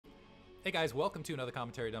Hey guys, welcome to another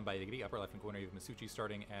commentary done by Diggity. Upper left hand corner, you have Masucci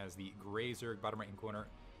starting as the gray Zerg. Bottom right hand corner,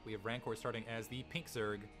 we have Rancor starting as the pink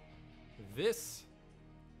Zerg. This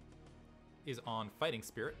is on Fighting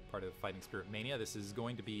Spirit, part of Fighting Spirit Mania. This is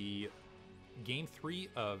going to be game 3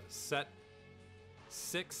 of set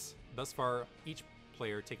 6. Thus far, each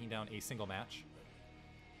player taking down a single match.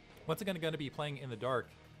 Once again, going to be playing in the dark.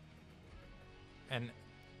 And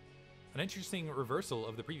an interesting reversal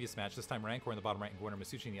of the previous match, this time Rancor in the bottom right corner,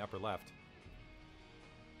 Masucci in the upper left.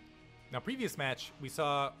 Now, previous match, we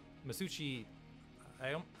saw Masucci,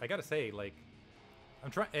 I gotta say, like,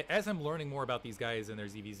 as I'm learning more about these guys and their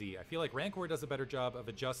ZVZ, I feel like Rancor does a better job of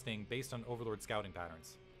adjusting based on Overlord scouting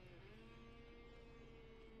patterns.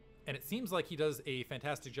 And it seems like he does a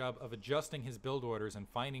fantastic job of adjusting his build orders and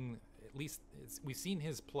finding, at least, we've seen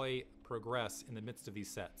his play progress in the midst of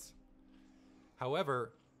these sets.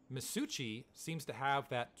 However, Masucci seems to have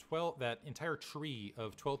that entire tree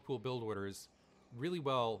of 12 pool build orders really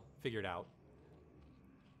well figured out.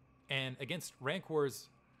 And against Rancor's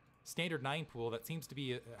standard 9 pool, that seems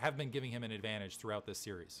to have been giving him an advantage throughout this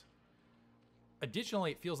series.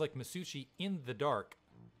 Additionally, it feels like Masucci in the dark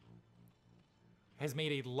has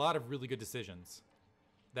made a lot of really good decisions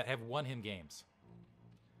that have won him games.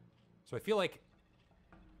 So I feel like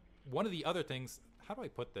one of the other things, how do I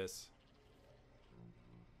put this?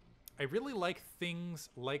 I really like things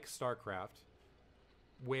like StarCraft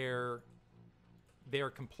where they are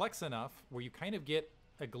complex enough where you kind of get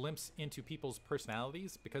a glimpse into people's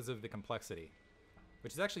personalities because of the complexity.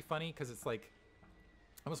 Which is actually funny because it's like,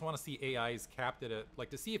 I almost want to see AIs capped at like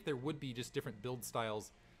to see if there would be just different build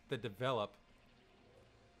styles that develop.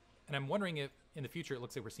 And I'm wondering if in the future, it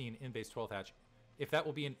looks like we're seeing in-base 12th hatch, if that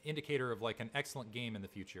will be an indicator of like an excellent game in the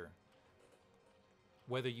future.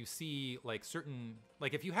 Whether you see like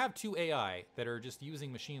like if you have two AI that are just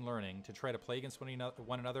using machine learning to try to play against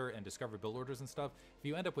one another and discover build orders and stuff, if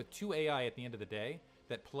you end up with two AI at the end of the day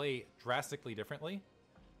that play drastically differently,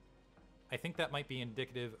 I think that might be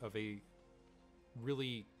indicative of a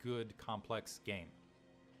really good, complex game.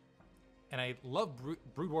 And I love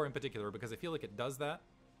Brood War in particular because I feel like it does that,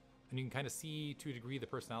 and you can kind of see to a degree the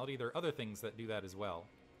personality. There are other things that do that as well.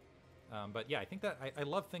 But yeah, I think that I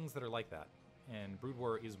love things that are like that. And Brood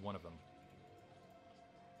War is one of them.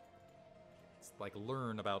 It's like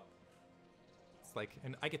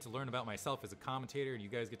and I get to learn about myself as a commentator, and you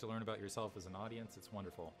guys get to learn about yourself as an audience. It's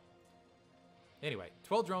wonderful. Anyway,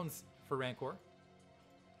 12 drones for Rancor.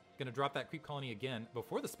 Gonna drop that creep colony again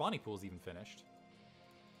before the spawning pool is even finished.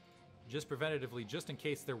 Just preventatively, just in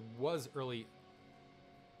case there was early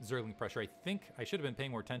Zergling pressure. I think I should have been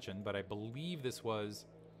paying more attention, but I believe this was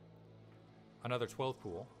another 12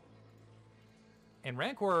 pool. And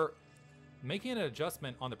Rancor making an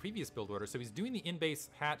adjustment on the previous build order, so he's doing the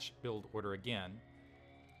in-base hatch build order again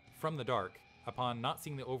from the dark upon not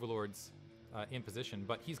seeing the overlords in position,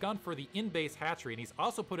 but he's gone for the in-base hatchery, and he's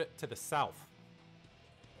also put it to the south.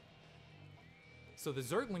 So the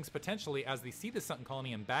Zerglings potentially, as they see the Sunken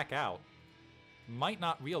Colony and back out, might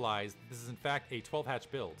not realize this is in fact a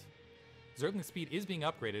 12-hatch build. Zergling speed is being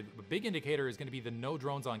upgraded. The big indicator is going to be the no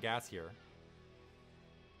drones on gas here.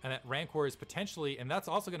 And that Rancor is potentially, and that's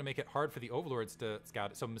also going to make it hard for the Overlords to scout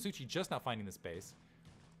it. So Masucci just not finding this base.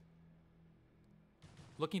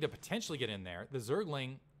 Looking to potentially get in there. The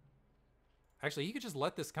Zergling, actually, he could just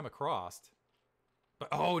let this come across. But,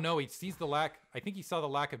 oh no, he sees the lack, I think he saw the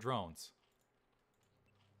lack of drones.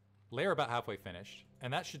 Lair about halfway finished.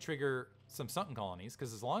 And that should trigger some Sunken Colonies,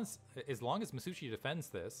 because as long as Masucci defends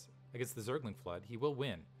this against the Zergling flood, he will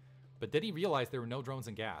win. But did he realize there were no drones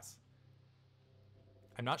and gas?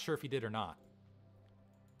 I'm not sure if he did or not.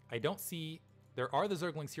 I don't see... There are the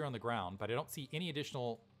Zerglings here on the ground, but I don't see any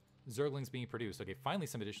additional Zerglings being produced. Okay, finally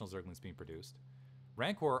some additional Zerglings being produced.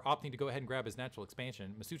 Rancor opting to go ahead and grab his natural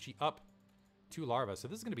expansion. Masucci up 2 larvae, so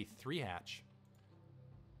this is going to be 3 hatch.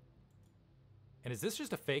 And is this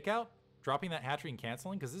just a fake out? Dropping that hatchery and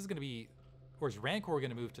canceling? Because this is going to be... Or is Rancor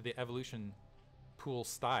going to move to the evolution pool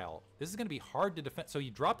style? This is going to be hard to defend. So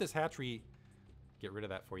you drop this hatchery... Get rid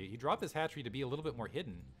of that for you. He dropped this hatchery to be a little bit more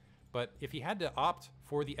hidden, but if he had to opt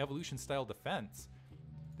for the evolution style defense,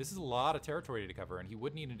 this is a lot of territory to cover, and he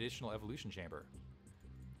would need an additional evolution chamber.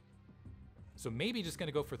 So maybe just going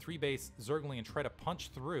to go for 3 base Zergling and try to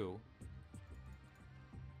punch through,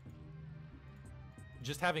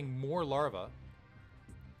 just having more larvae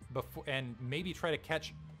before, and maybe try to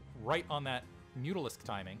catch right on that Mutalisk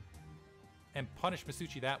timing and punish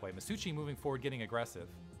Masucci that way. Masucci moving forward, getting aggressive.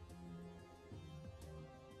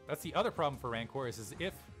 That's the other problem for Rancor is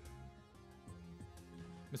if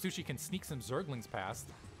Masucci can sneak some Zerglings past,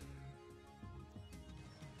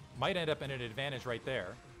 might end up in an advantage right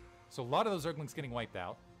there. So a lot of those Zerglings getting wiped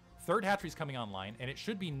out. Third hatchery's coming online, and it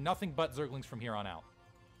should be nothing but Zerglings from here on out.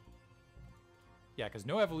 Yeah, because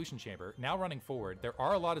no evolution chamber. Now running forward, there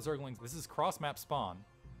are a lot of Zerglings. This is cross-map spawn.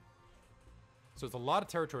 So it's a lot of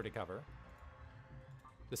territory to cover.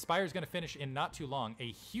 The Spire's going to finish in not too long.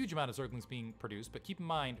 A huge amount of Zerglings being produced, but keep in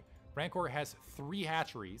mind, Rancor has 3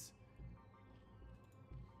 hatcheries.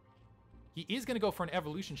 He is going to go for an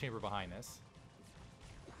evolution chamber behind this.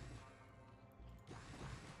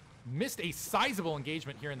 Missed a sizable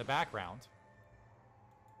engagement here in the background.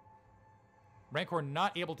 Rancor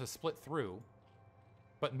not able to split through,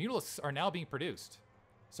 but Mutalisks are now being produced.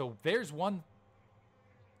 So there's one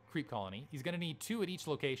creep colony. He's going to need 2 at each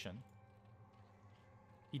location.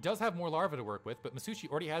 He does have more larvae to work with, but Masucci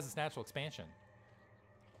already has his natural expansion.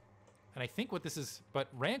 And I think what this is... But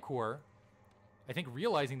Rancor, I think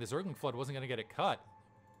realizing the Zergling Flood wasn't going to get it cut,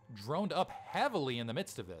 droned up heavily in the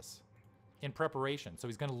midst of this in preparation. So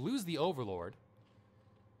he's going to lose the Overlord,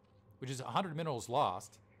 which is 100 minerals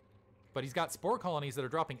lost. But he's got spore colonies that are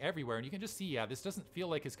dropping everywhere. And you can just see, yeah, this doesn't feel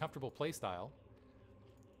like his comfortable playstyle.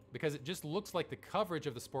 Because it just looks like the coverage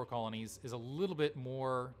of the spore colonies is a little bit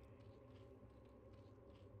more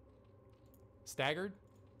staggered.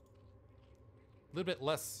 A little bit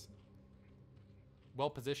less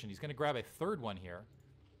well-positioned. He's going to grab a third one here.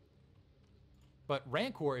 But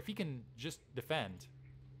Rancor, if he can just defend,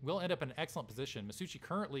 will end up in an excellent position. Masucci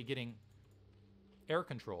currently getting air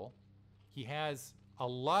control. He has a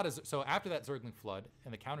lot of... So after that Zergling Flood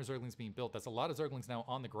and the counter Zerglings being built, that's a lot of Zerglings now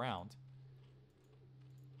on the ground.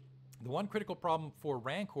 The one critical problem for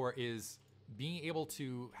Rancor is being able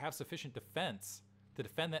to have sufficient defense to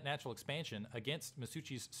defend that natural expansion against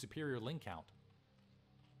Masucci's superior link count.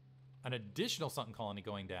 An additional Sunken Colony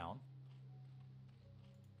going down.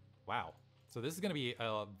 Wow. So this is going to be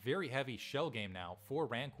a very heavy shell game now for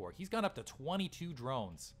Rancor. He's gone up to 22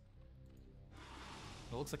 drones.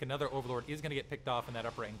 It looks like another Overlord is going to get picked off in that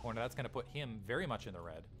upper right-hand corner. That's going to put him very much in the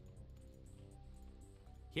red.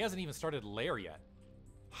 He hasn't even started Lair yet.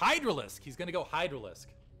 Hydralisk! He's going to go Hydralisk.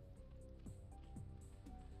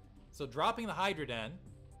 So dropping the Hydra Den.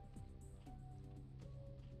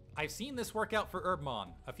 I've seen this work out for Herbmon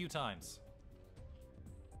a few times.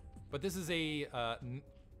 But this is a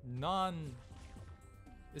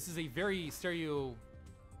This is a very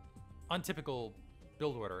untypical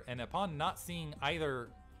build order. And upon not seeing either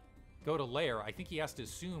go to Lair, I think he has to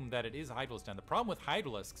assume that it is Hydralisk Den. The problem with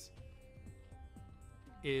Hydralisks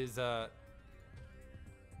is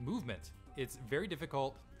movement. It's very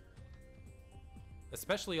difficult,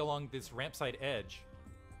 especially along this ramp side edge,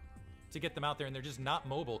 to get them out there, and they're just not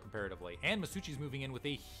mobile comparatively. And Masucci's moving in with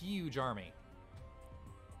a huge army.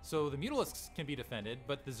 So the Mutalisks can be defended,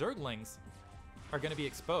 but the Zerglings are going to be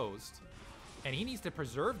exposed, and he needs to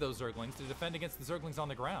preserve those Zerglings to defend against the Zerglings on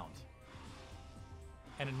the ground.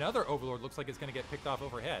 And another Overlord looks like it's going to get picked off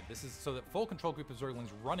overhead. This is so that full control group of Zerglings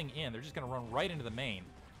running in. They're just going to run right into the main.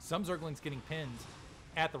 Some Zerglings getting pinned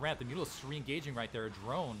at the ramp. The Mutalisks re-engaging right there. A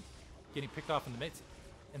drone getting picked off in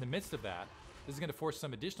the midst of that. This is going to force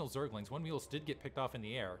some additional Zerglings. One Mutalisk did get picked off in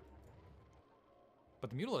the air.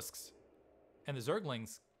 But the Mutalisks and the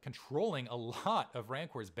Zerglings controlling a lot of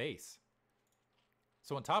Rancor's base.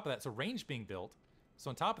 So on top of that, so range being built. So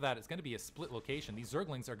on top of that, it's going to be a split location. These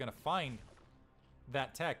Zerglings are going to find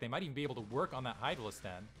that tech. They might even be able to work on that Hydralisk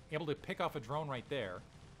Den. Able to pick off a drone right there.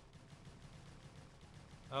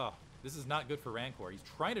 Oh, this is not good for Rancor. He's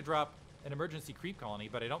trying to drop an emergency creep colony,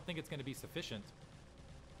 but I don't think it's going to be sufficient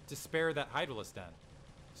to spare that Hydralisk Den.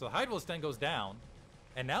 So the Hydralisk Den goes down,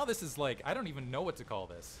 and now this is like, I don't even know what to call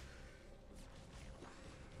this.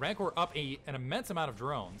 Rancor up an immense amount of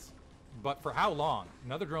drones, but for how long?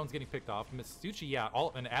 Another drone's getting picked off. Masucci, yeah,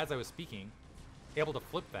 and as I was speaking, able to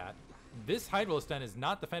flip that. This Hydralisk Den is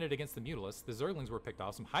not defended against the Mutalisks. The Zerglings were picked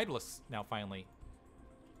off. Some Hydralisks now finally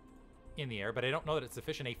in the air, but I don't know that it's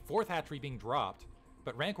sufficient. A fourth hatchery being dropped,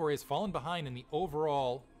 but Rancor has fallen behind in the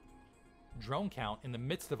overall drone count in the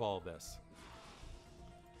midst of all of this.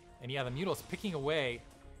 And yeah, the Mutalisks picking away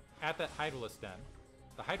at that Hydralisk Den.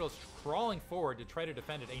 The Hydralisks crawling forward to try to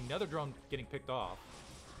defend it. Another drone getting picked off.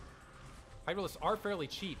 Hydralisks are fairly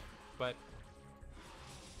cheap, but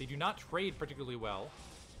they do not trade particularly well.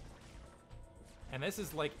 And this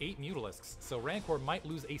is like 8 Mutalisks, so Rancor might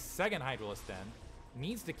lose a second Hydralisk Den.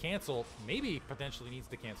 Needs to cancel, maybe potentially needs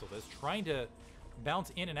to cancel this. Trying to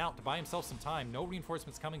bounce in and out to buy himself some time. No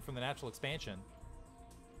reinforcements coming from the natural expansion.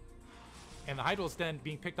 And the Hydralisk Den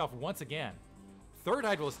being picked off once again. Third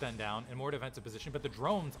Hydralisk Den down in more defensive position, but the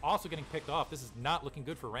drones also getting picked off. This is not looking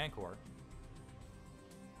good for Rancor.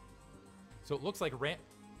 So it looks like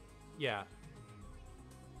yeah.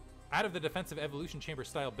 out of the defensive evolution chamber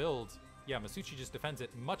style build, yeah, Masucci just defends it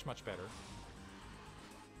much, much better.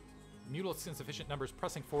 Mutalisks in sufficient numbers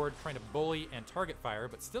pressing forward, trying to bully and target fire,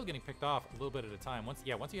 but still getting picked off a little bit at a time. Once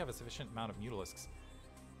you have a sufficient amount of Mutalisks,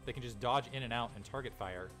 they can just dodge in and out and target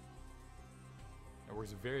fire. It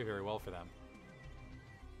works very, very well for them.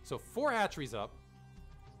 So 4 hatcheries up.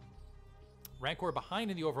 Rancor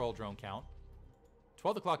behind in the overall drone count.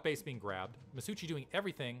 12 o'clock base being grabbed. Masucci doing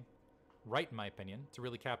everything right, in my opinion, to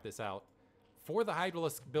really cap this out. For the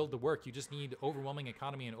Hydralisk build to work, you just need overwhelming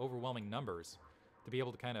economy and overwhelming numbers to be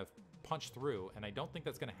able to kind of punch through, and I don't think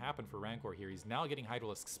that's going to happen for Rancor here. He's now getting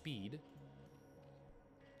Hydralisk speed.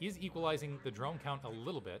 He's equalizing the drone count a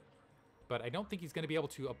little bit, but I don't think he's going to be able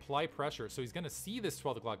to apply pressure. So he's going to see this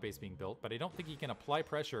 12 o'clock base being built, but I don't think he can apply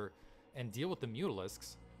pressure and deal with the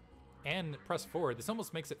Mutalisks and press forward. This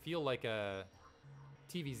almost makes it feel like a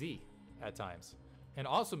TVZ at times. And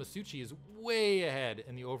also Masucci is way ahead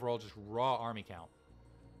in the overall just raw army count.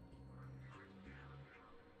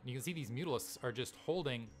 You can see these Mutalisks are just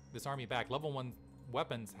holding this army back. Level 1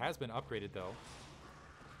 weapons has been upgraded, though.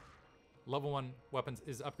 Level 1 weapons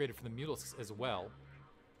is upgraded for the Mutalisks as well.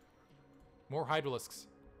 More Hydralisks.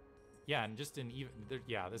 Yeah, and just in even...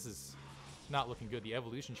 Yeah, this is not looking good. The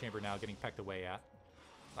evolution chamber now getting pecked away at.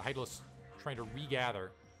 The Hydralisks trying to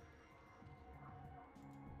regather.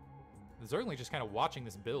 The Zergling just kind of watching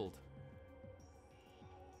this build.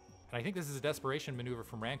 And I think this is a desperation maneuver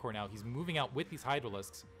from Rancor now. He's moving out with these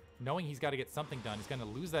Hydralisks, knowing he's got to get something done. He's going to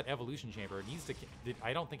lose that evolution chamber. It needs to...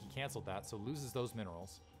 I don't think he canceled that, so loses those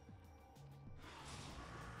minerals.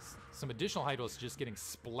 Some additional Hydralisks just getting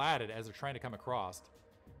splatted as they're trying to come across.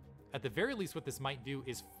 At the very least, what this might do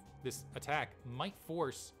is this attack might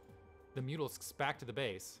force the Mutalisks back to the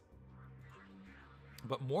base.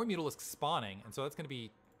 But more Mutalisks spawning, and so that's going to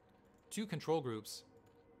be 2 control groups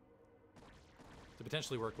to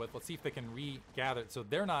potentially work with. Let's see if they can regather. So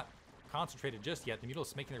they're not concentrated just yet. The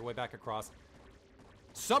Mutalisks making their way back across.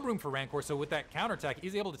 Subroom for Rancor, so with that counterattack,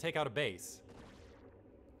 he's able to take out a base.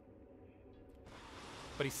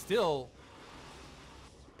 But he's still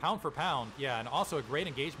pound for pound. Yeah, and also a great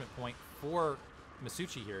engagement point for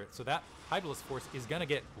Masucci here. So that Hydralisk force is going to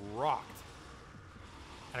get rocked.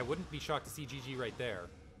 And I wouldn't be shocked to see GG right there.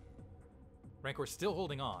 Rancor still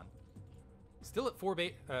holding on. Still at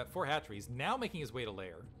 4 hatcheries, now making his way to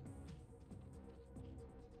lair.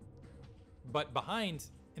 But behind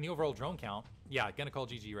in the overall drone count, yeah, gonna call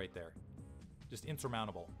GG right there. Just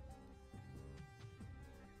insurmountable.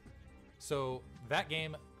 So that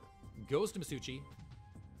game goes to Masucci.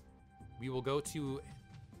 We will go to,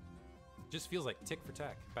 just feels like tick for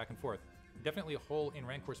tack, back and forth. Definitely a hole in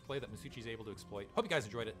Rancor's play that Masucci's able to exploit. Hope you guys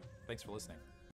enjoyed it. Thanks for listening.